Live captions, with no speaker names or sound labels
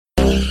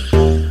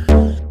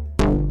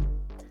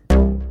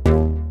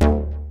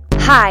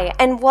Hi,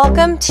 and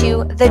welcome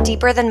to the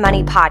Deeper Than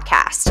Money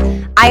podcast.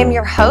 I am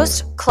your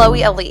host,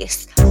 Chloe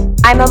Elise.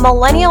 I'm a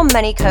millennial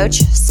money coach,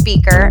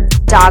 speaker,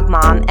 dog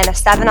mom, and a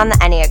 7 on the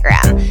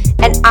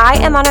Enneagram, and I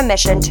am on a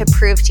mission to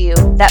prove to you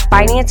that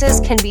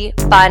finances can be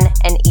fun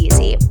and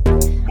easy.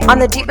 On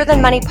the Deeper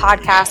Than Money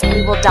podcast,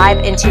 we will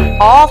dive into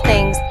all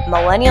things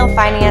millennial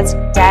finance,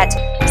 debt,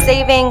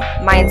 saving,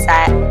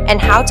 mindset, and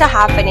how to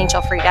have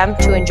financial freedom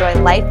to enjoy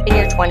life in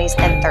your 20s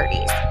and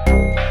 30s.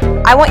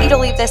 I want you to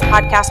leave this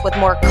podcast with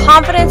more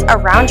confidence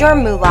around your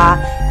moolah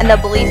and the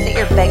belief that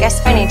your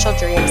biggest financial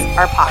dreams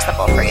are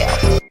possible for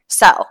you.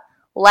 So,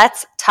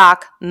 let's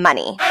talk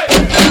money.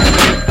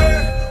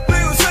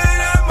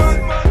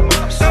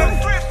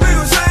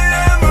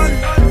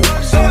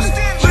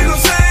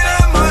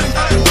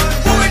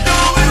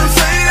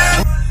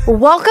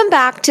 Welcome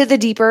back to the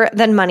Deeper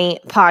Than Money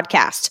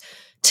podcast.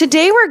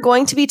 Today, we're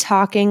going to be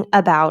talking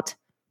about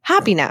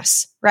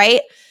happiness,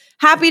 right?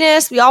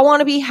 Happiness, we all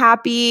want to be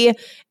happy.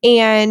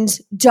 And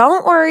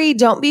don't worry,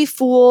 don't be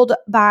fooled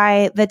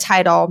by the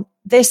title.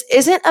 This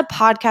isn't a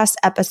podcast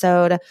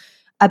episode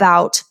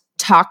about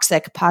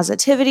toxic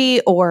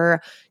positivity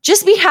or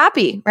just be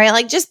happy, right?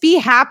 Like just be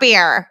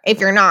happier if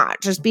you're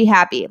not, just be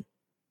happy.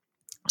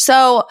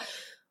 So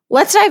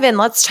let's dive in.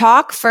 Let's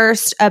talk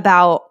first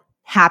about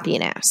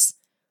happiness.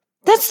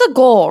 That's the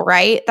goal,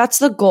 right? That's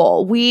the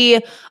goal. We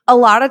a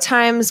lot of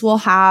times will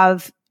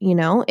have,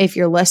 if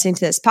you're listening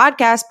to this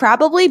podcast,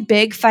 probably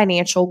big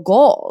financial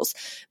goals.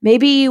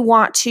 Maybe you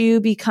want to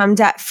become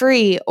debt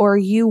free, or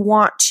you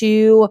want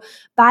to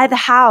buy the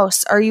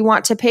house, or you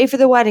want to pay for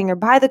the wedding or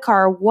buy the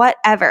car,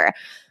 whatever.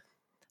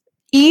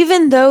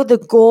 Even though the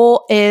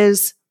goal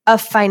is a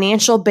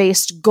financial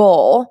based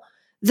goal,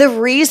 the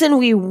reason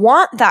we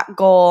want that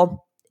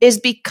goal is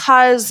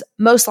because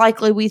most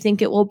likely we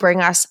think it will bring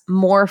us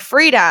more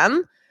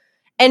freedom,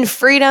 and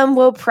freedom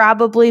will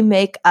probably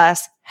make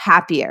us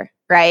happier,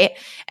 right?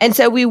 And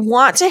so we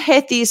want to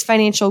hit these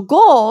financial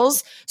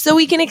goals so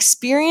we can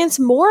experience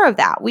more of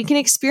that. We can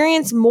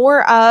experience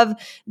more of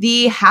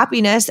the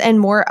happiness and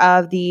more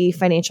of the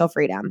financial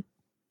freedom.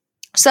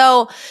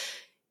 So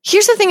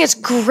here's the thing. It's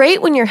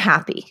great when you're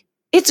happy.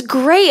 It's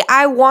great.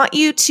 I want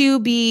you to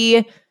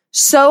be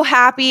so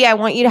happy. I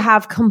want you to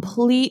have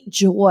complete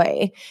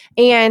joy.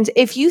 And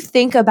if you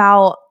think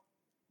about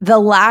the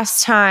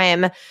last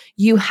time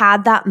you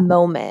had that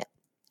moment,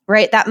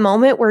 right? That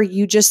moment where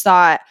you just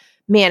thought,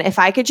 man, if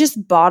I could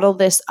just bottle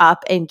this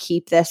up and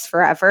keep this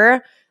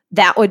forever,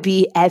 that would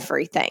be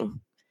everything,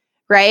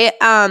 right?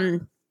 I've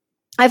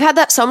had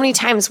that so many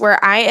times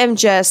where I am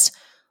just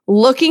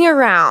looking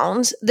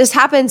around. This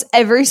happens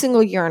every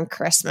single year on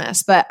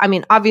Christmas, but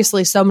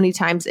obviously so many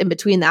times in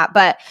between that.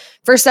 But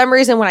for some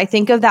reason, when I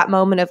think of that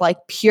moment of like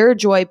pure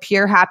joy,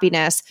 pure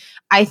happiness,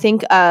 I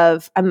think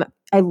of,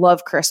 I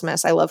love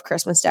Christmas. I love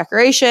Christmas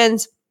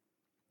decorations.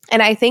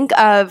 And I think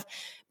of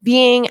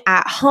being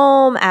at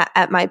home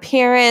at my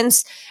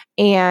parents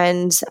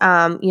and,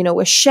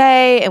 with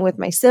Shay and with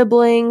my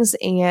siblings,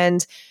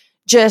 and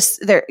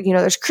just there,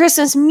 there's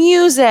Christmas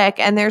music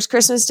and there's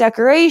Christmas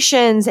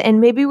decorations, and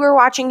maybe we're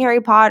watching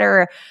Harry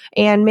Potter,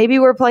 and maybe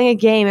we're playing a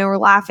game and we're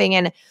laughing.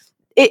 And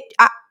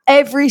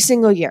every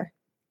single year,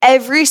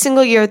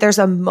 there's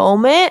a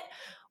moment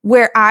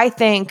where I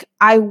think,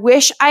 I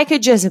wish I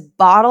could just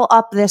bottle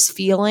up this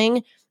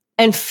feeling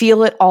and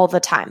feel it all the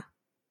time.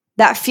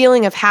 That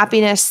feeling of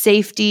happiness,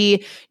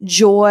 safety,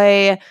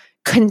 joy,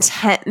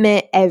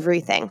 contentment,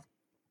 everything.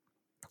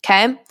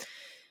 Okay?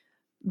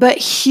 But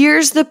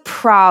here's the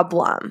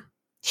problem.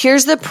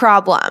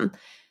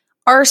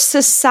 Our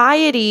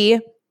society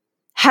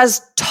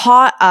has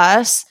taught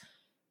us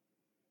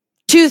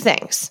two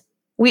things.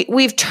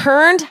 We've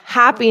turned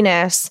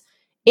happiness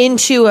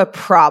into a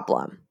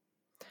problem.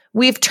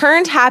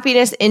 Because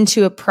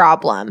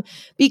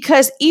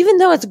even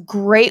though it's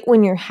great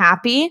when you're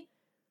happy,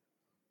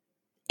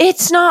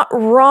 it's not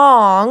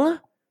wrong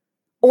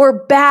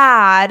or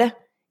bad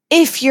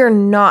if you're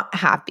not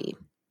happy.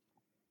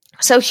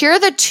 So here are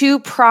the two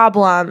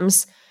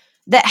problems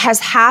that has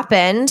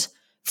happened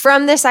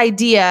from this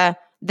idea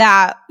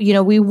that,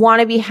 we want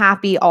to be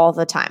happy all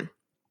the time.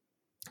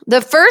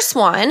 The first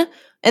one,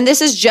 and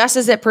this is just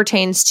as it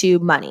pertains to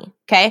money,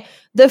 okay?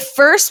 The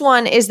first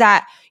one is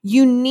that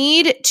you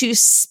need to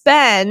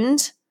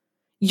spend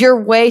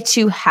your way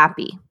to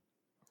happy.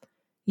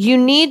 You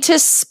need to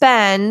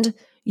spend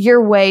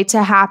your way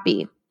to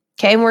happy.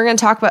 Okay. And we're going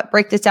to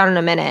break this down in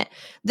a minute.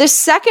 The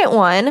second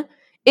one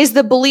is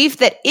the belief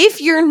that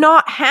if you're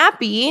not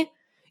happy,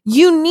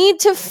 you need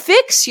to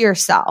fix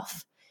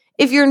yourself.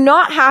 If you're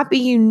not happy,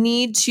 you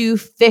need to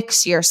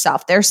fix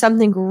yourself. There's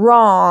something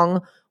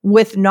wrong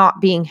with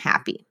not being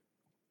happy.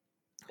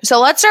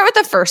 So let's start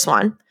with the first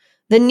one,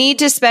 the need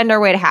to spend our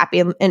way to happy.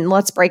 And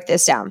let's break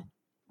this down.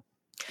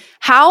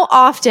 How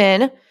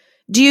often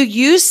do you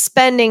use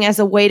spending as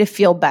a way to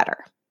feel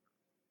better?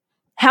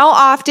 How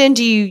often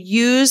do you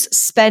use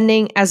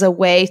spending as a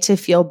way to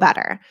feel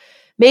better?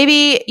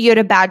 Maybe you had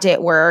a bad day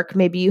at work.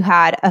 Maybe you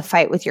had a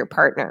fight with your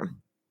partner.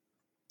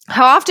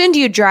 How often do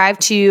you drive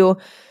to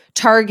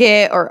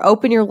Target or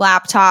open your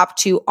laptop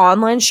to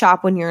online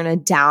shop when you're in a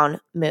down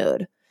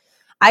mood.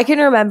 I can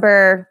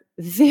remember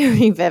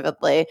very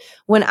vividly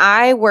when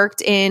I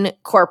worked in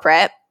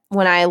corporate,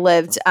 when I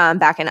lived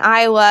back in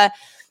Iowa,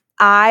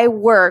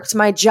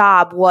 my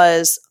job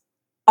was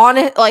on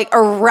it, like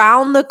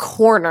around the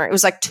corner. It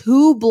was like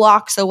 2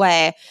 blocks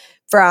away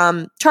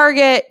from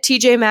Target,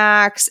 TJ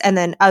Maxx, and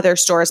then other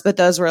stores, but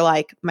those were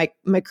like my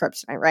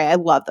kryptonite, right? I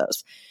love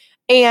those.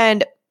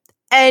 And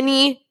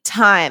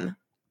anytime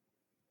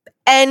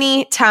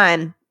I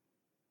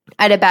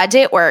had a bad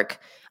day at work,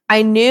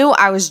 I knew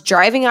I was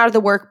driving out of the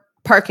work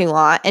parking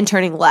lot and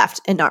turning left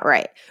and not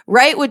right.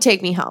 Right would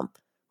take me home.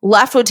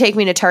 Left would take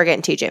me to Target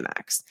and TJ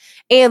Maxx.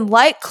 And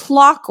like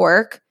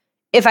clockwork,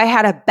 if I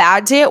had a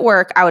bad day at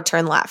work, I would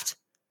turn left.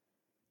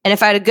 And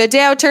if I had a good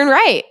day, I would turn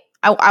right.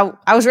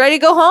 I was ready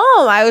to go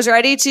home. I was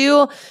ready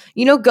to,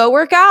 go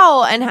work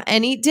out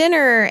and eat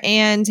dinner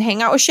and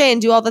hang out with Shay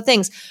and do all the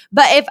things.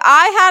 But if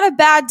I had a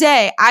bad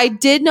day, I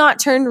did not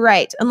turn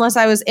right unless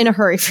I was in a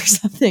hurry for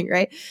something,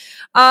 right?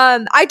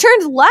 I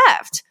turned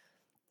left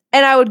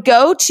and I would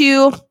go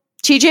to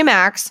TJ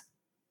Maxx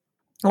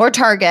or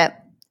Target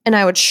and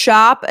I would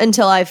shop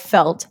until I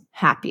felt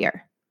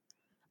happier.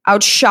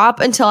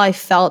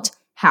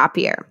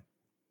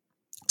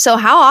 So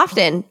how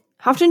often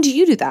do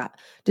you do that?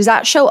 Does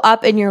that show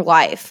up in your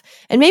life?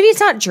 And maybe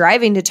it's not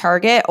driving to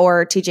Target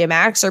or TJ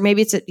Maxx, or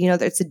maybe it's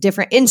it's a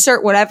different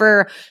insert,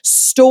 whatever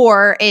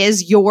store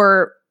is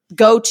your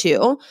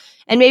go-to.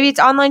 And maybe it's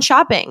online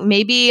shopping.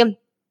 Maybe,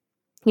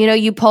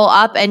 you pull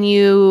up and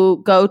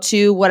you go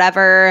to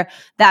whatever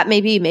that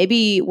may be.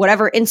 Maybe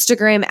whatever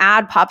Instagram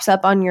ad pops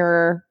up on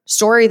your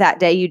story that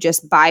day, you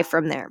just buy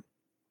from there.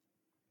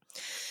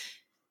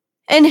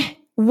 And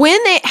when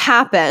it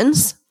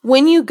happens,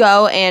 when you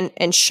go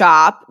and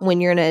shop,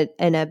 when you're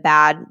in a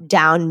bad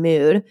down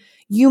mood,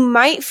 you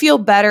might feel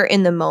better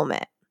in the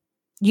moment.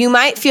 You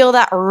might feel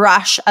that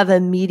rush of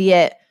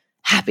immediate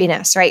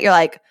happiness, right? You're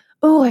like,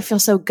 oh, I feel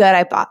so good.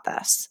 I bought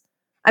this.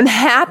 I'm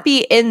happy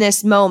in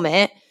this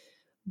moment,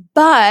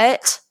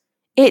 but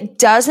it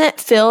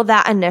doesn't fill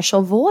that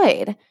initial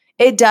void.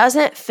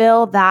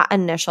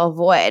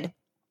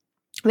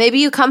 Maybe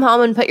you come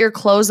home and put your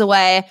clothes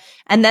away,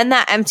 and then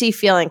that empty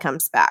feeling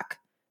comes back.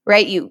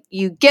 Right?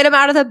 You get them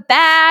out of the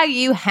bag,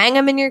 you hang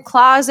them in your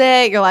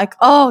closet, you're like,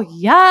 oh,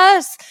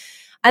 yes.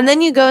 And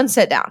then you go and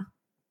sit down.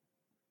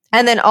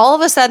 And then all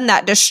of a sudden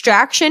that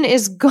distraction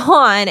is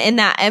gone and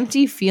that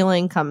empty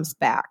feeling comes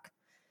back.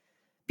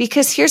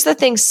 Because here's the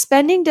thing,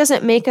 spending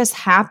doesn't make us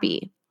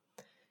happy.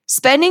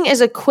 Spending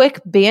is a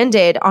quick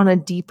Band-Aid on a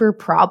deeper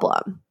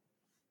problem.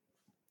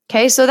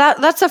 Okay, so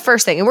that's the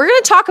first thing. And we're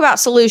going to talk about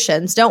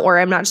solutions. Don't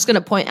worry, I'm not just going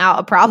to point out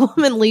a problem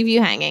and leave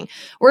you hanging.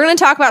 We're going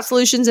to talk about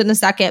solutions in a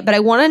second, but I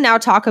want to now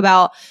talk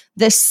about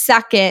the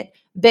second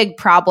big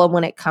problem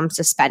when it comes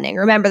to spending.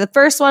 Remember, the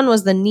first one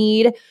was the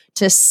need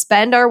to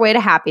spend our way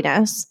to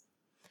happiness.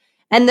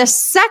 And the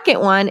second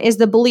one is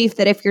the belief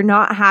that if you're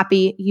not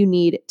happy, you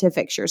need to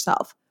fix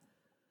yourself.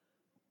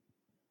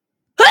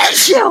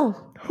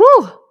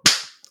 Whew.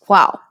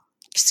 Wow.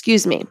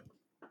 Excuse me.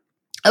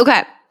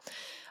 Okay.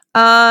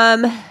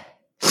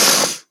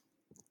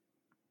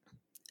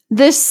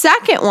 The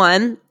second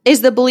one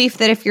is the belief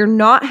that if you're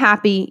not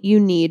happy, you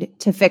need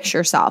to fix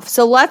yourself.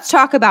 So let's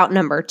talk about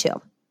number 2.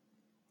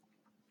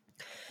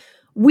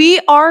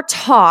 We are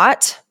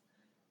taught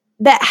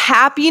that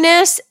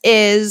happiness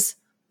is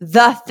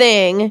the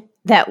thing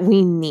that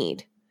we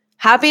need.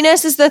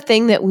 Happiness is the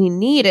thing that we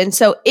need. And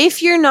so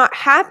if you're not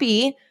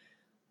happy,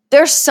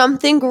 there's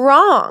something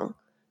wrong.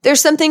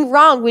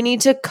 We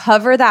need to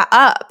cover that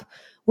up.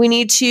 We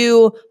need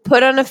to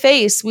put on a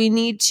face. We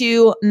need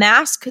to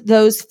mask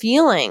those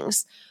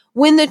feelings.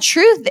 When the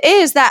truth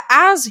is that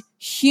as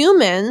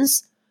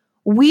humans,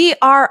 we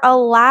are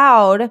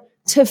allowed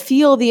to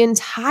feel the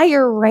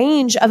entire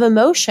range of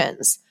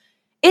emotions.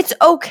 It's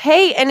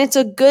okay and it's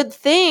a good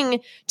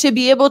thing to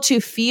be able to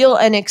feel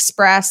and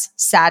express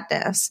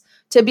sadness,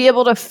 to be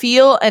able to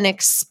feel and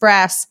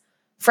express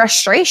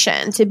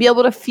frustration, to be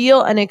able to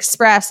feel and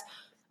express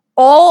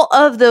all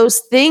of those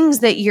things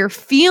that you're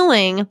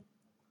feeling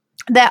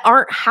that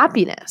aren't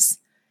happiness,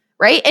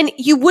 right? And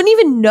you wouldn't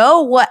even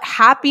know what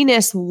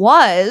happiness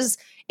was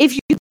if you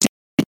did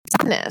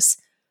sadness.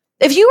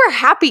 If you were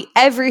happy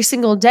every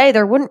single day,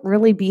 there wouldn't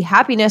really be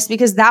happiness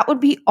because that would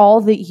be all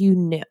that you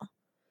knew.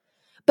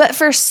 But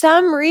for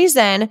some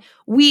reason,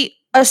 we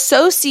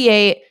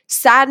associate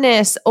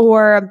sadness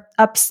or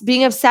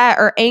being upset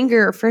or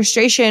anger or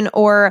frustration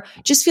or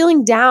just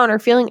feeling down or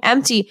feeling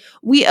empty.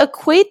 We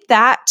equate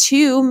that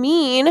to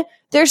mean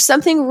there's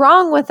something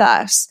wrong with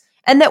us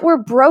and that we're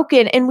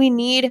broken and we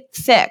need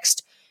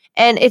fixed.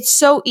 And it's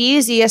so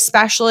easy,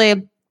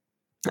 especially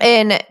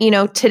in,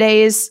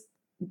 today's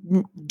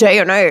day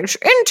and age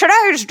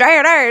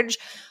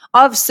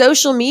of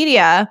social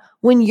media,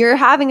 when you're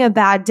having a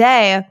bad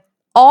day,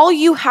 all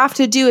you have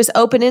to do is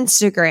open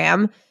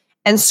Instagram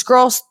and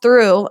scroll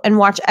through and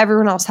watch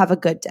everyone else have a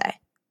good day,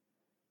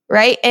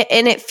 right?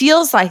 And it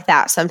feels like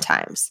that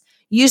sometimes.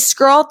 You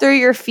scroll through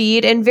your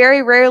feed, and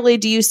very rarely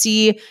do you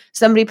see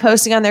somebody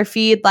posting on their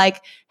feed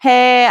like,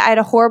 hey, I had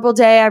a horrible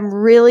day. I'm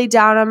really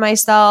down on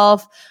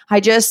myself. I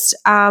just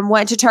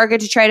went to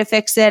Target to try to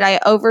fix it. I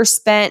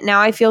overspent.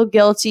 Now I feel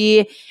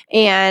guilty,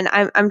 and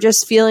I'm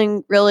just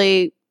feeling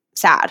really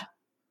sad.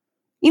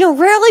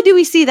 Rarely do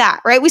we see that,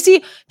 right? We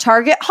see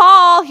Target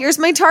haul. Here's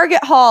my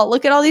Target haul.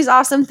 Look at all these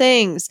awesome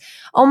things.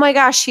 Oh my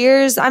gosh,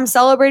 I'm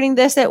celebrating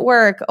this at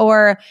work,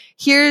 or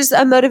here's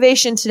a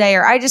motivation today,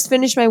 or I just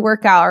finished my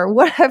workout, or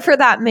whatever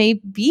that may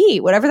be,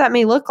 whatever that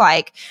may look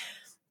like.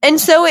 And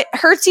so it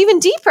hurts even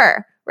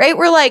deeper, right?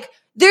 We're like,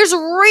 there's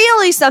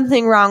really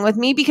something wrong with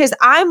me because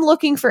I'm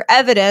looking for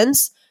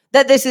evidence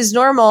that this is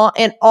normal,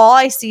 and all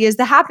I see is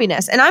the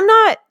happiness. And I'm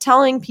not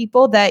telling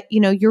people that,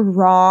 you're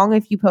wrong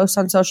if you post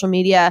on social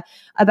media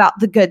about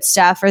the good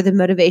stuff or the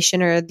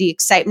motivation or the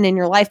excitement in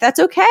your life. That's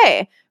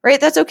okay,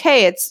 right? That's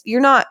okay.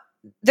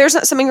 There's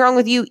not something wrong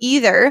with you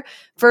either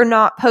for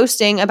not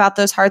posting about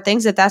those hard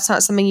things if that's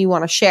not something you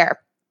want to share.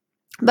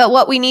 But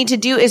what we need to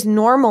do is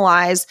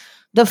normalize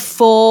the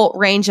full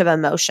range of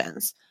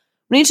emotions.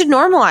 We need to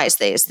normalize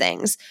these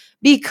things,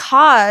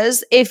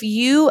 because if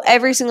you,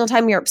 every single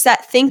time you're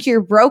upset, think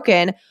you're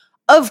broken,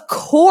 of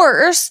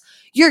course,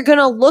 you're going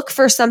to look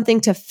for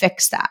something to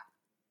fix that.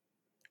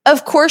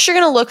 Of course, you're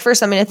going to look for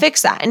something to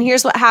fix that. And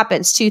here's what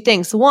happens. 2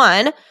 things.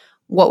 1,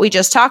 what we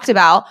just talked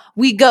about,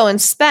 we go and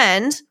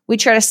we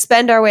try to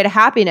spend our way to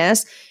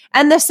happiness.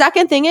 And the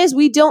second thing is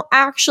we don't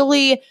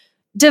actually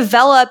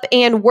develop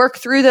and work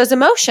through those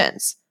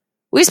emotions.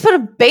 We just put a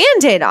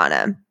Band-Aid on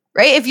them,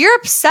 right? If you're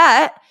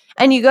upset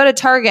and you go to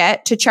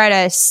Target to try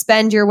to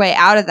spend your way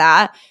out of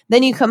that,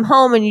 then you come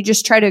home and you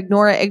just try to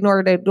ignore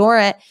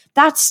it.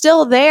 That's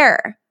still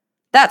there.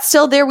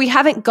 We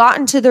haven't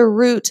gotten to the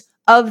root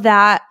of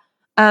that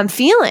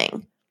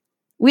feeling.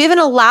 We haven't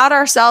allowed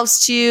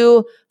ourselves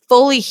to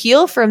fully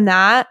heal from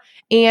that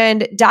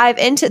and dive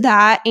into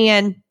that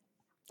and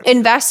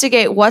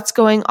investigate what's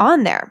going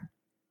on there.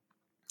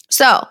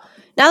 So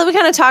now that we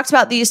kind of talked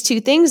about these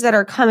 2 things that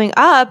are coming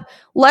up,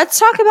 let's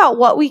talk about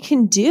what we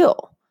can do.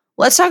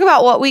 Let's talk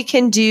about what we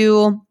can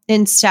do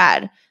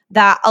instead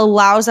that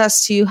allows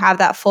us to have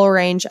that full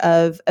range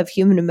of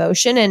human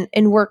emotion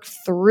and work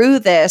through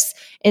this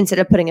instead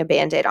of putting a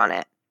Band-Aid on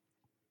it.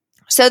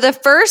 So the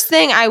first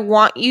thing I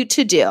want you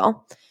to do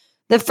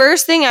is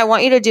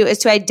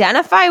to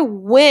identify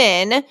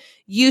when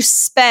you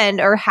spend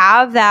or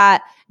have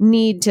that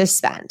need to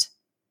spend.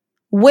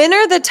 When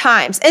are the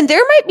times? And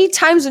there might be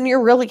times when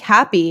you're really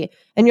happy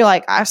and you're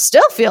like, I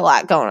still feel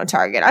like going to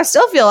Target. I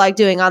still feel like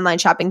doing online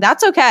shopping.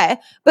 That's okay.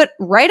 But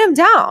write them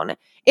down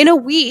in a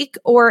week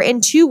or in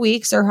 2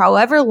 weeks or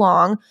however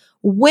long.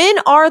 When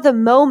are the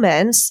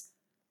moments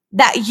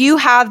that you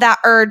have that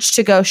urge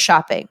to go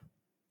shopping?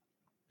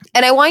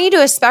 And I want you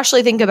to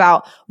especially think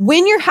about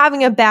when you're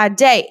having a bad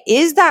day,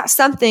 is that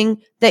something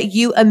that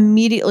you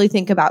immediately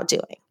think about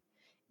doing?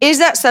 Is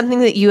that something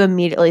that you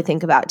immediately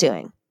think about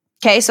doing?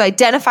 Okay, so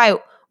identify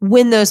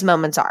when those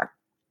moments are.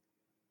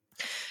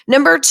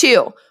 Number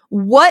 2,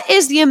 what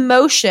is the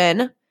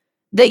emotion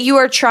that you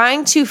are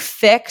trying to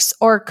fix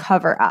or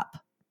cover up?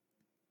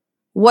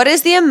 What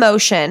is the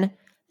emotion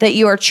that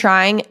you are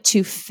trying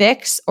to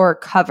fix or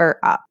cover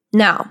up?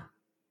 Now,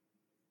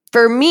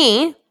 for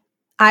me,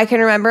 I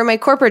can remember my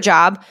corporate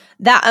job,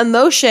 that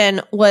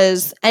emotion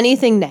was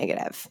anything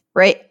negative,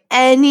 right?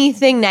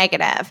 Anything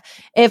negative.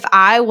 If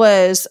I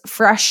was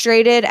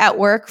frustrated at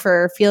work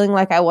for feeling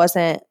like I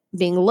wasn't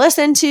being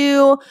listened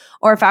to,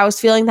 or if I was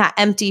feeling that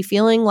empty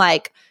feeling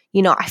like,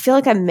 I feel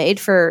like I'm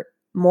made for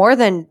more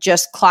than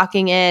just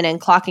clocking in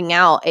and clocking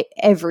out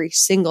every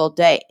single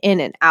day, in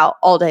and out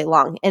all day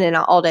long, in and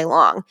out all day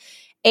long.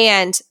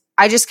 And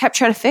I just kept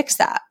trying to fix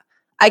that.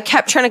 I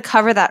kept trying to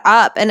cover that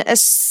up. And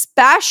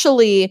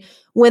especially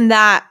when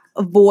that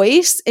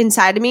voice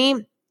inside of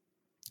me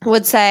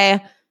would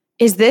say,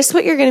 is this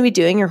what you're going to be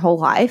doing your whole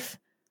life?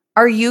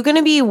 Are you going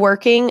to be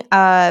working,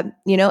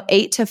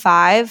 8 to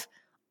 5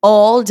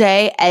 all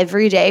day,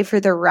 every day for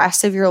the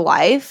rest of your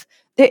life?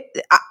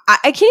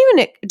 I can't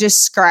even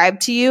describe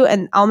to you,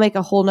 and I'll make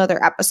a whole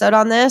nother episode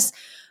on this,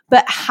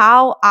 but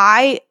how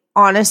I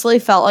honestly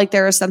felt like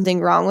there was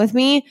something wrong with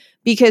me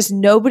because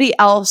nobody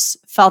else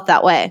felt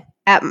that way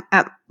at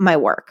my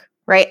work,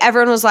 right?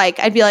 Everyone was like,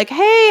 I'd be like,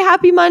 hey,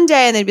 happy Monday.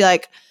 And they'd be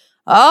like,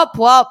 oh,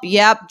 well,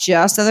 yep,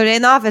 just another day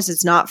in the office.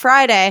 It's not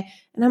Friday.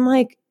 And I'm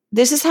like,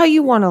 this is how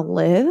you want to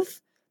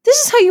live?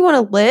 This is how you want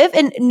to live?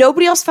 And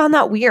nobody else found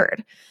that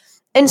weird.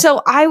 And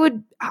so I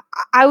would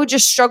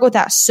just struggle with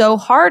that so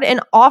hard. And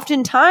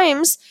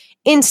oftentimes,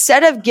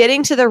 instead of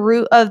getting to the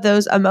root of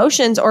those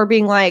emotions or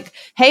being like,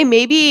 hey,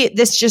 maybe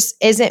this just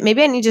isn't,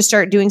 maybe I need to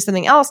start doing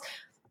something else,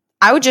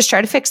 I would just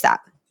try to fix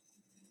that.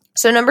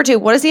 So number 2,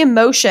 what is the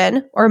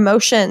emotion or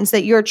emotions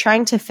that you're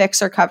trying to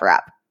fix or cover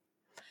up?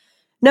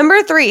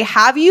 Number 3,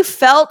 have you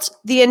felt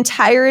the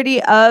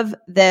entirety of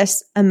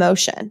this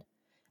emotion?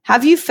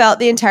 Have you felt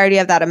the entirety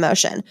of that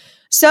emotion?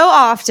 So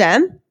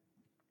often,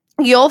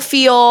 you'll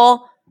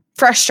feel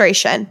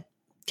frustration.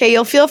 Okay,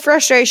 you'll feel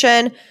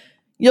frustration.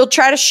 You'll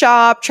try to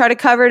shop, try to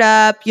cover it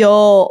up.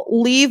 You'll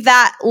leave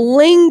that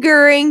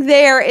lingering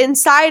there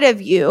inside of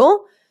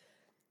you.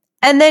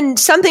 And then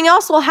something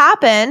else will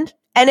happen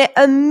and it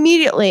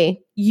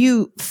immediately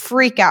you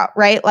freak out,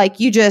 right? Like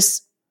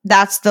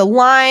that's the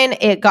line,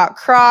 it got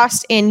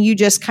crossed and you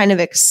just kind of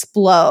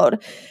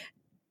explode.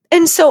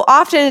 And so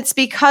often it's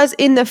because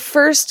in the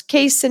first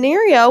case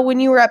scenario,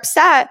 when you were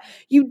upset,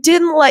 you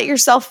didn't let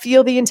yourself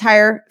feel the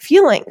entire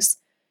feelings.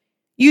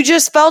 You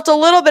just felt a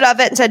little bit of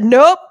it and said,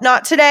 nope,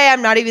 not today.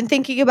 I'm not even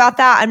thinking about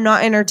that. I'm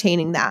not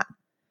entertaining that.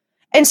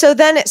 And so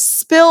then it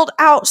spilled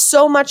out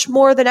so much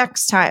more the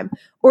next time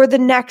or the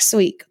next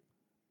week.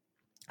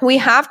 We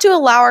have to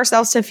allow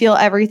ourselves to feel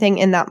everything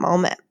in that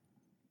moment.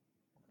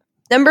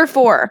 Number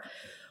 4,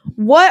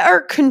 what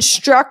are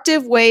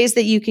constructive ways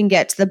that you can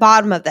get to the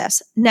bottom of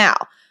this? Now,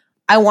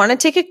 I want to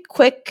take a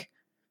quick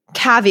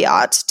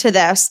caveat to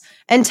this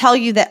and tell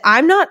you that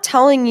I'm not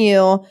telling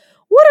you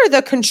what are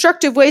the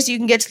constructive ways you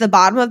can get to the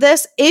bottom of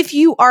this if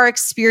you are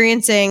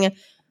experiencing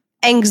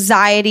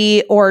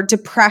anxiety or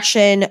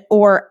depression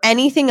or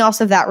anything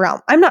else of that realm.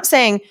 I'm not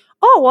saying,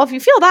 oh, well, if you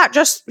feel that,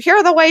 just here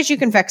are the ways you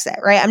can fix it,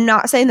 right? I'm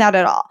not saying that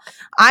at all.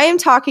 I am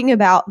talking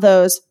about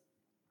those,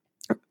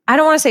 I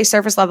don't want to say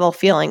surface level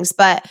feelings,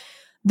 but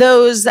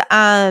those,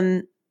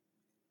 the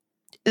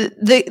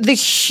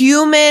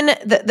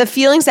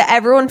feelings that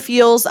everyone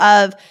feels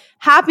of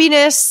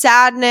happiness,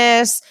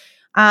 sadness,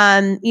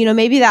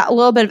 maybe that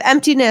little bit of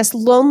emptiness,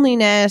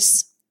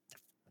 loneliness,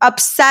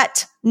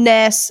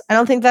 upsetness. I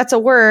don't think that's a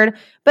word,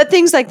 but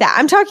things like that.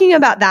 I'm talking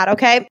about that.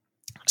 Okay.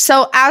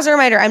 So as a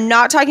reminder, I'm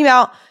not talking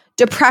about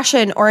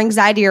depression or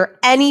anxiety or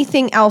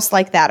anything else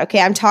like that. Okay.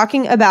 I'm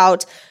talking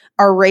about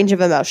our range of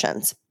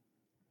emotions.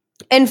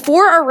 And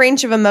for our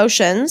range of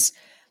emotions,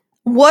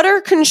 what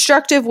are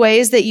constructive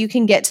ways that you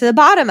can get to the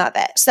bottom of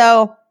it?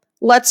 So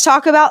let's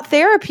talk about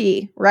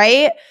therapy,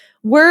 right?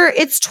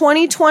 It's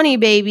 2020,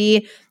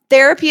 baby.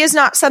 Therapy is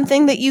not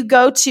something that you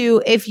go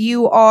to if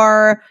you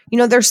are,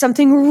 there's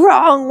something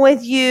wrong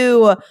with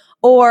you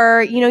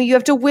or, you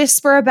have to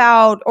whisper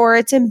about or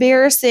it's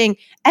embarrassing.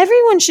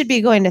 Everyone should be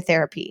going to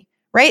therapy,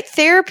 right?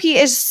 Therapy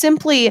is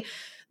simply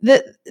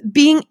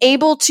being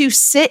able to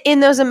sit in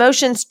those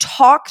emotions,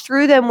 talk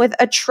through them with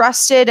a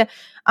trusted,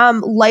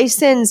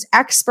 licensed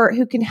expert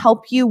who can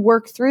help you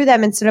work through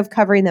them instead of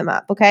covering them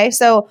up. Okay.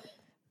 So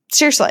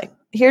seriously,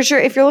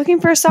 if you're looking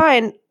for a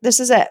sign, this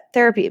is it,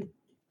 therapy.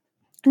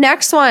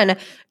 Next one,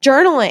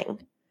 journaling,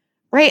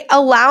 right?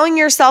 Allowing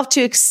yourself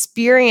to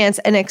experience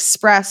and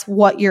express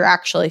what you're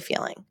actually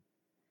feeling.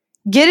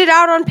 Get it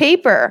out on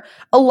paper.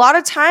 A lot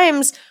of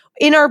times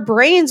in our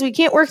brains, we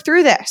can't work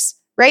through this,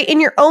 right? In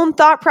your own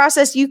thought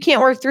process, you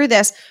can't work through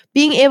this.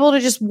 Being able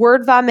to just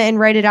word vomit and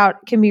write it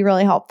out can be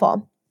really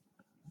helpful.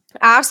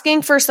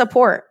 Asking for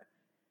support.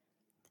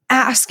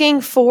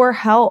 Asking for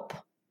help.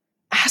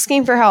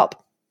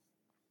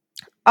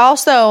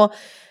 Also,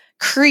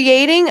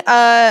 creating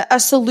a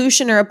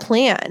solution or a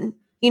plan.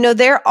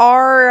 There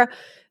are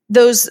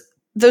those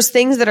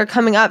things that are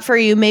coming up for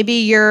you. Maybe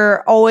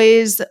you're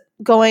always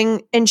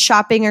going and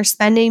shopping or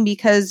spending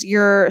because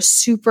you're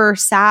super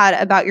sad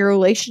about your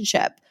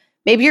relationship.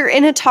 Maybe you're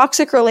in a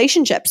toxic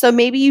relationship. So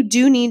maybe you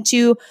do need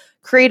to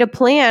create a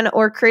plan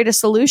or create a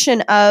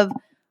solution of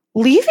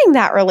leaving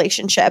that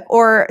relationship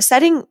or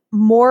setting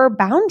more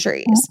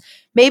boundaries.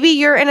 Maybe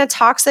you're in a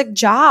toxic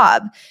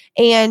job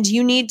and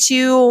you need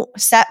to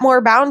set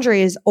more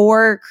boundaries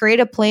or create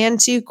a plan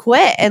to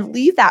quit and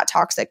leave that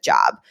toxic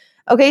job.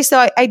 Okay,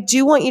 so I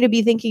do want you to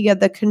be thinking of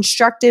the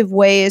constructive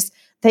ways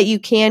that you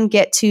can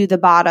get to the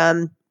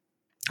bottom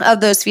of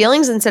those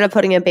feelings instead of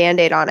putting a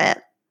Band-Aid on it.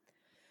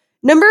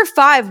 Number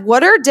 5,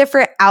 what are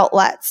different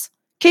outlets?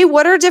 Okay,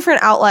 what are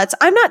different outlets?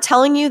 I'm not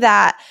telling you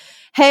that,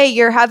 hey,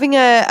 you're having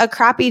a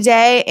crappy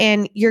day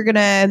and you're going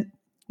to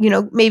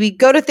maybe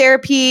go to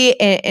therapy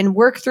and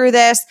work through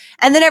this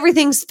and then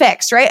everything's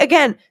fixed, right?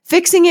 Again,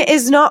 fixing it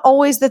is not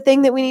always the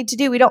thing that we need to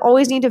do. We don't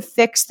always need to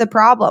fix the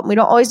problem. We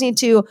don't always need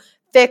to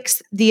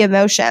fix the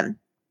emotion.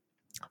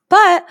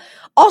 But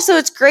also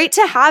it's great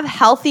to have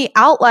healthy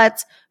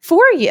outlets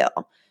for you.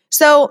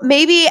 So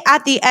maybe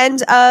at the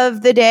end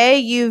of the day,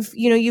 you've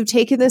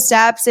taken the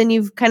steps and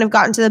you've kind of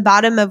gotten to the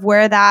bottom of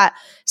where that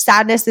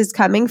sadness is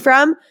coming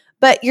from,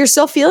 but you're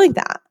still feeling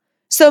that.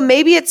 So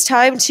maybe it's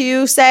time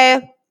to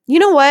say, you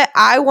know what?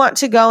 I want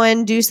to go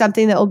and do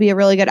something that will be a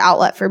really good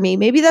outlet for me.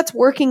 Maybe that's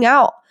working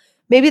out.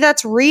 Maybe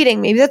that's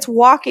reading. Maybe that's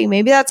walking.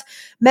 Maybe that's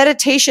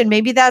meditation.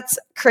 Maybe that's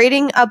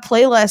creating a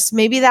playlist.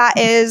 Maybe that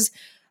is,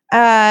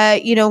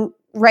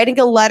 writing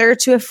a letter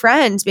to a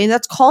friend. Maybe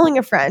that's calling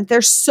a friend.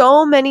 There's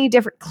so many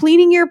different,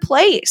 cleaning your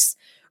place,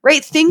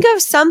 right? Think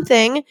of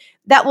something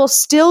that will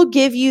still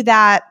give you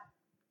that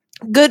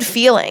good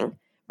feeling,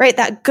 right?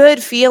 That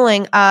good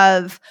feeling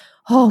of,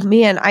 oh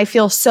man, I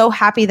feel so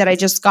happy that I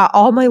just got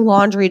all my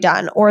laundry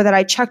done, or that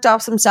I checked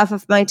off some stuff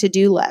off my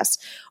to-do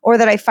list, or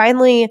that I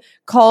finally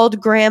called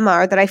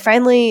grandma, or that I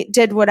finally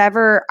did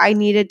whatever I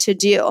needed to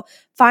do.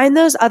 Find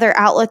those other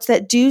outlets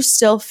that do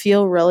still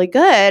feel really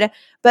good,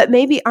 but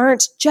maybe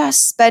aren't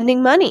just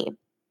spending money.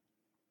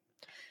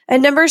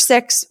 And number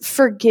 6,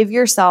 forgive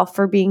yourself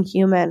for being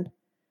human.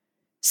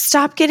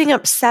 Stop getting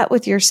upset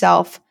with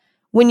yourself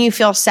when you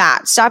feel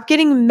sad. Stop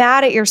getting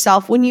mad at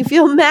yourself when you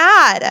feel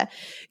mad.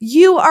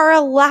 You are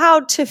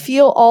allowed to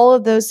feel all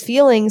of those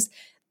feelings,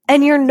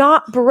 and you're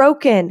not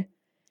broken.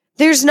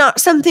 There's not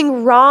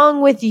something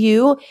wrong with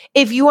you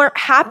if you aren't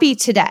happy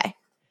today.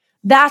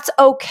 That's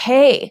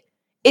okay.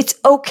 It's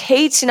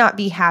okay to not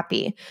be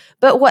happy.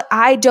 But what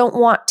I don't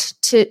want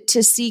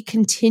to see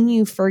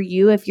continue for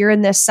you if you're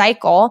in this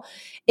cycle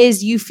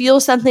is you feel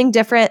something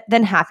different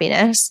than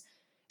happiness.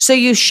 So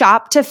you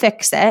shop to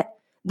fix it.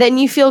 Then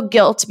you feel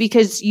guilt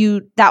because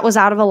that was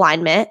out of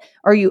alignment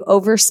or you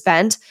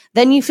overspent.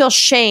 Then you feel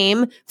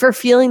shame for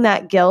feeling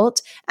that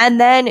guilt. And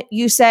then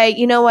you say,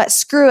 you know what,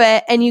 screw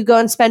it. And you go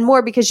and spend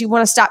more because you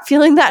want to stop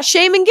feeling that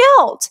shame and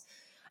guilt.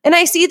 And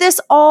I see this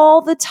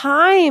all the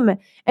time.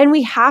 And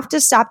we have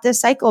to stop this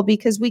cycle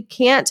because we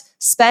can't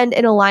spend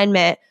in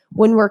alignment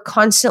when we're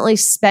constantly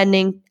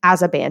spending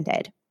as a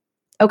Band-Aid.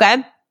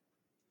 Okay?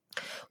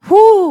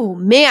 Whoo,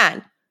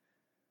 man.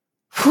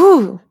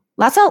 Whew.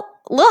 That's a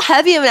little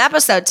heavy of an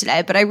episode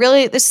today, but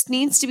this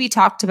needs to be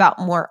talked about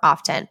more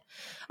often.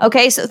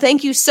 Okay, so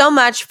thank you so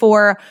much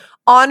for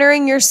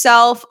honoring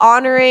yourself,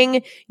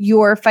 honoring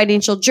your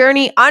financial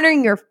journey,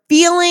 honoring your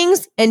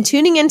feelings, and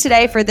tuning in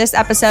today for this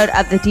episode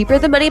of the Deeper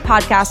Than Money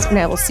podcast. And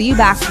I will see you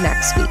back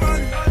next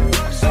week.